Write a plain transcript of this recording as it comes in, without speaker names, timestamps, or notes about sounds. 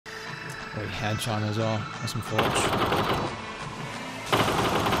Oh, he headshot as well. That's some forge.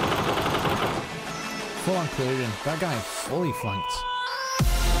 Full on clearing. That guy fully flanked.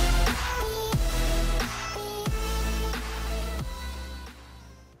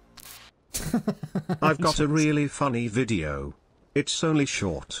 I've got a really funny video. It's only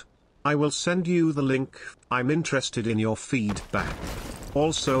short. I will send you the link. I'm interested in your feedback.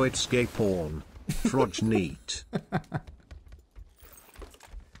 Also, it's gay porn. Frog neat.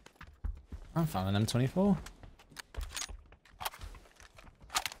 I found an M24.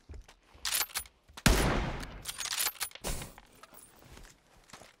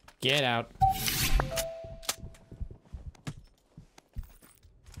 Get out.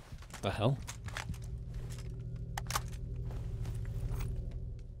 The hell?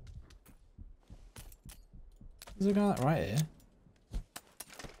 There's a guy right here.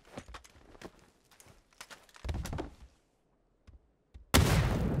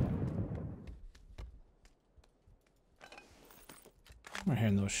 We're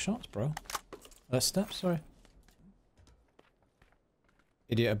hearing those shots, bro. Steps, sorry.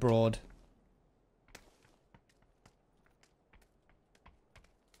 Idiot abroad.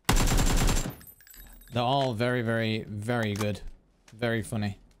 They're all very, very, very good. Very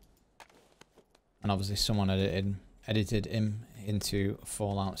funny. And obviously someone edited him into a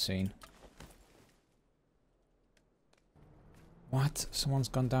Fallout scene. What? Someone's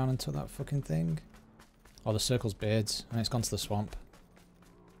gone down and took that fucking thing? Oh, the circle's beards, and it's gone to the swamp.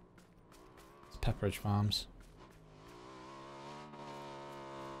 It's Pepperidge Farms.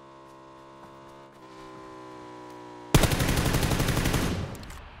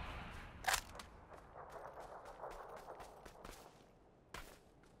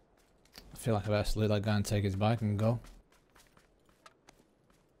 I feel like I better let that guy and take his bike and go.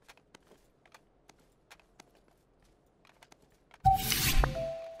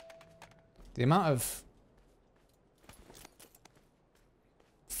 The amount of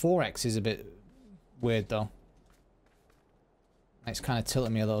 4x is a bit weird though. It's kind of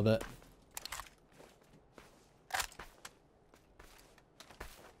tilting me a little bit.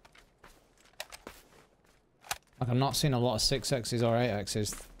 Like I'm not seeing a lot of 6x's or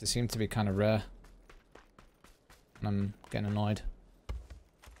 8x's. They seem to be kind of rare. And I'm getting annoyed.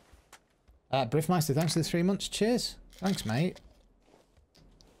 Briefmeister, thanks for the 3 months. Cheers. Thanks, mate.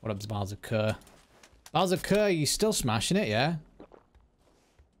 What up, Bowser Kerr? Bowser Kerr, you still smashing it, yeah?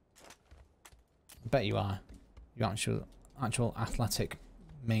 I bet you are. You actual athletic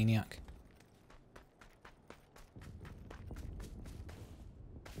maniac.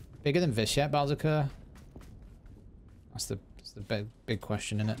 Bigger than Vish yet, Bowser Kerr? That's the big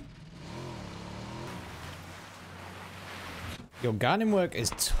question, innit? Your gardening work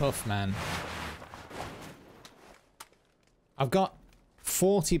is tough, man. I've got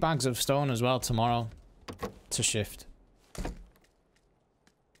 40 bags of stone as well tomorrow to shift.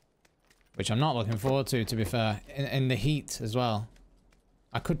 Which I'm not looking forward to be fair. In the heat as well.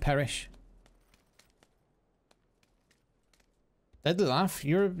 I could perish. Deadly laugh.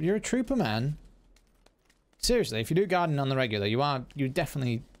 You're a trooper, man. Seriously, if you do gardening on the regular, you're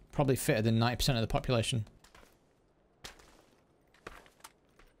definitely probably fitter than 90% of the population.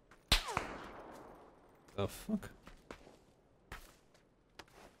 The fuck?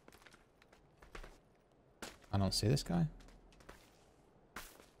 I don't see this guy.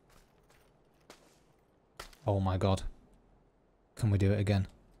 Oh my god. Can we do it again?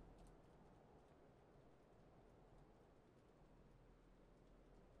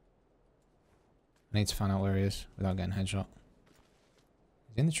 I need to find out where he is without getting headshot.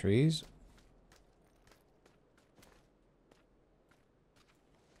 He's in the trees.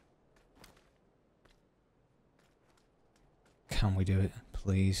 Can we do it?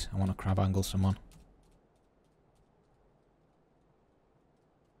 Please. I want to crab angle someone.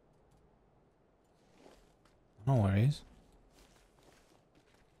 I don't know where he is.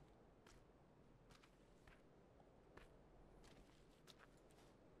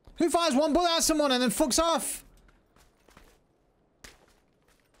 Who fires one bullet at someone and then fucks off?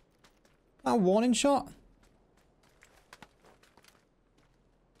 That warning shot?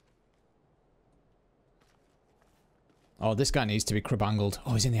 Oh, this guy needs to be crab angled.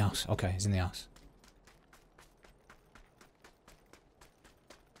 Oh, he's in the house. Okay, he's in the house.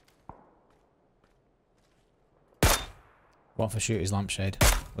 What if I shoot his lampshade?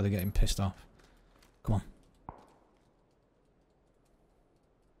 Where they're getting pissed off. Come on.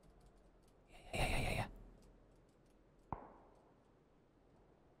 Yeah.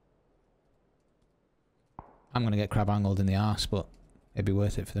 I'm gonna get crab angled in the arse, but it'd be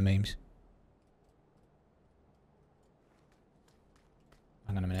worth it for the memes.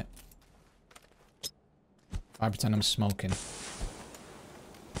 Hang on a minute. I pretend I'm smoking.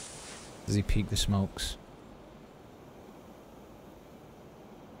 Does he peek the smokes?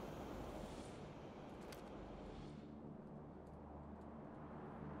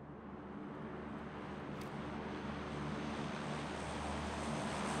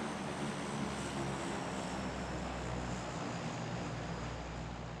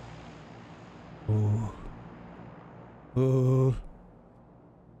 Ooh. Ooh.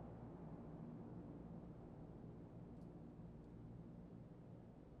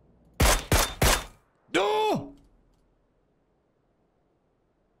 Oh!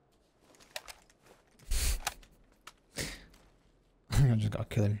 I just gotta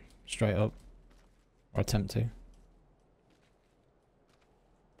kill him straight up. Or attempt to.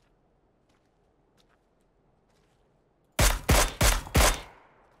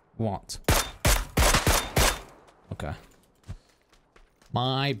 What? Okay.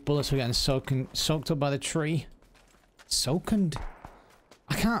 My bullets were getting soaked up by the tree. Soaked?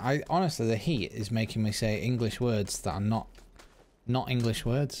 I honestly, the heat is making me say English words that are not English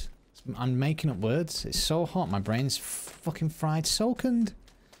words. I'm making up words. It's so hot, my brain's fucking fried. Soaked.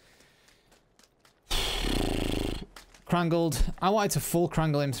 Crangled. I wanted to full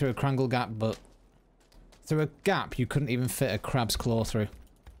crangle him through a crangle gap, but through a gap you couldn't even fit a crab's claw through.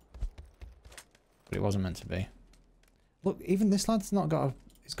 But it wasn't meant to be. Look, even this lad's not got a...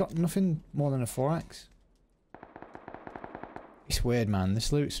 He's got nothing more than a 4x. It's weird, man.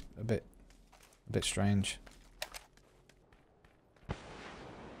 This loot's a bit strange.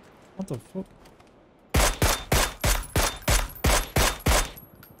 What the fuck?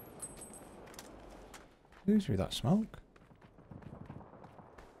 Who threw that smoke?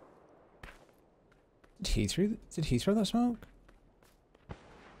 Did he throw that smoke?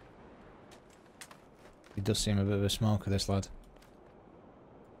 He does seem a bit of a smoker, this lad.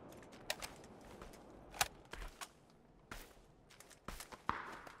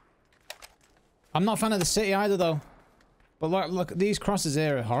 I'm not a fan of the city either, though. But look, these crosses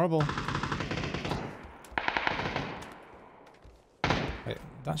here are horrible. Wait,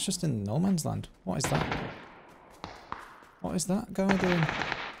 that's just in no man's land. What is that? What is that guy doing?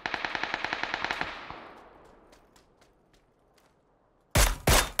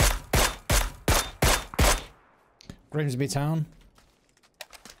 Grimsby Town.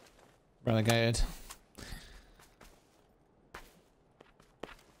 Relegated.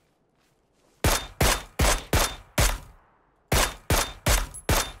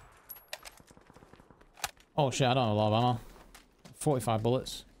 Oh shit, I don't have a lot of ammo. 45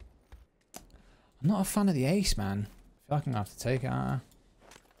 bullets. I'm not a fan of the ace, man. I feel like I'm gonna have to take it, aren't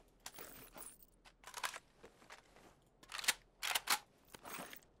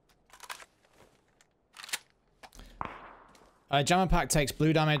I? Jammer pack takes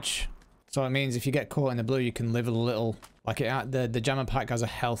blue damage, so it means if you get caught in the blue, you can live a little. Like the jammer pack has a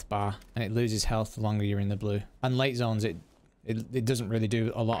health bar, and it loses health the longer you're in the blue. And late zones, it doesn't really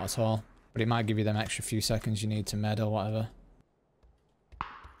do a lot at all, but it might give you them extra few seconds you need to med or whatever.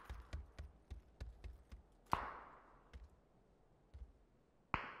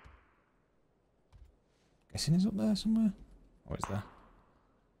 Guessing he's up there somewhere. Or is there?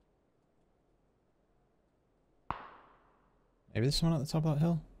 Maybe there's someone at the top of that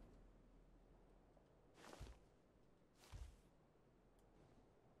hill.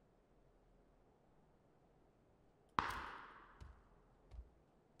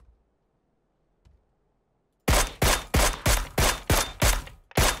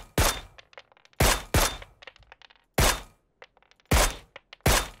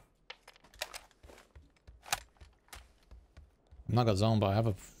 I'm not got zone, but I have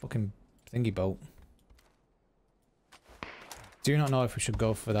a fucking thingy boat. Do not know if we should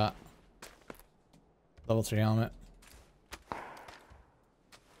go for that level 3 helmet.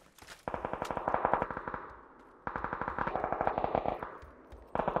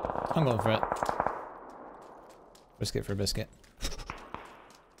 I'm going for it. Risk it for a biscuit.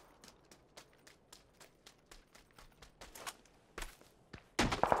 The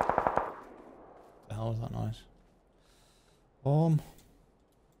hell was that noise?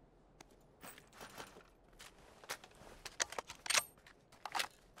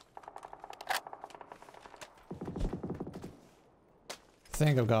 I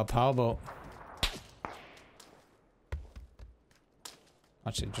think I've got a powerboat.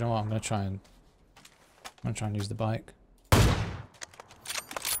 Actually, do you know what? I'm gonna try and use the bike.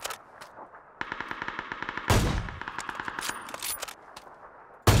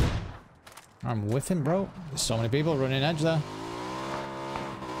 I'm whiffing, bro. There's so many people running edge there.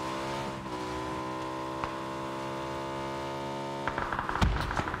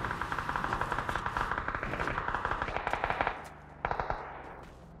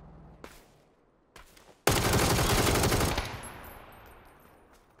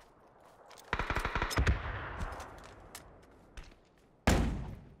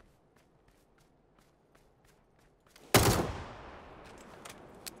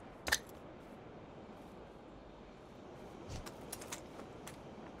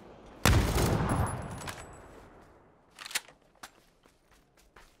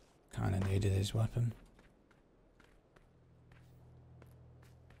 kind of needed his weapon.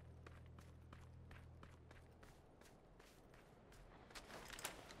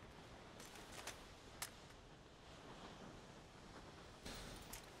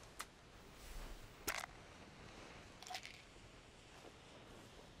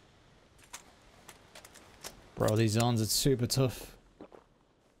 Bro, these zones are super tough.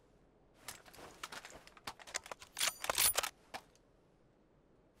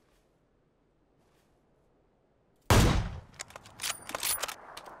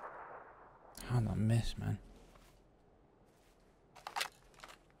 How did I miss, man?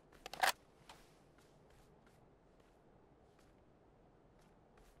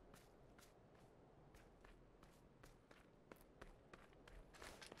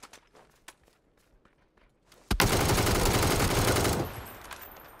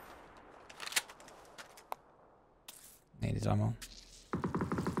 Need his ammo.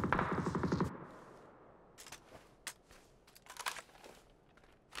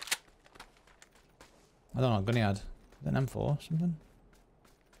 I don't know what gun he had. Is it an M4 or something?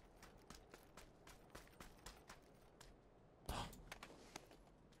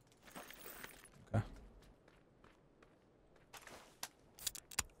 Okay.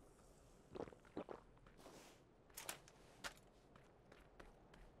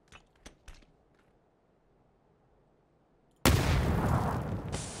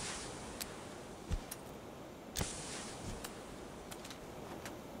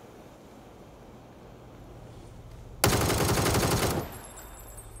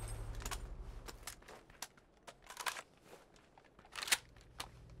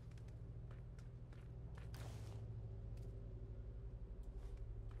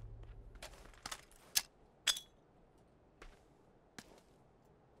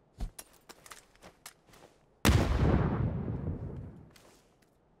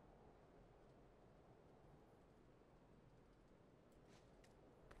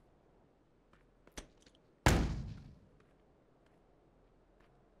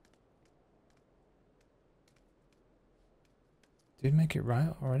 Did make it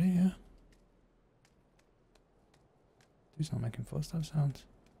right already? Yeah. Dude's not making footstep sounds.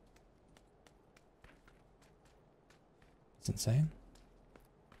 It's insane.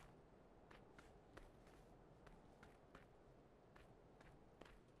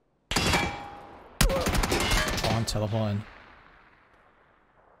 Oh, I'm teleporting.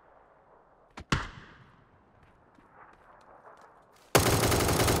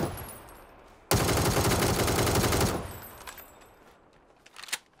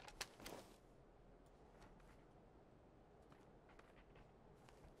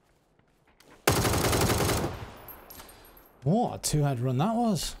 What a two-head run that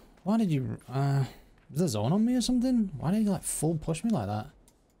was. Why did you... was there a zone on me or something? Why did you like full push me like that?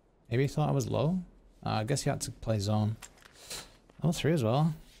 Maybe he thought I was low? I guess he had to play zone. Level 3 as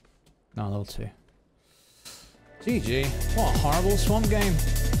well. No, level 2. GG. What a horrible swamp game.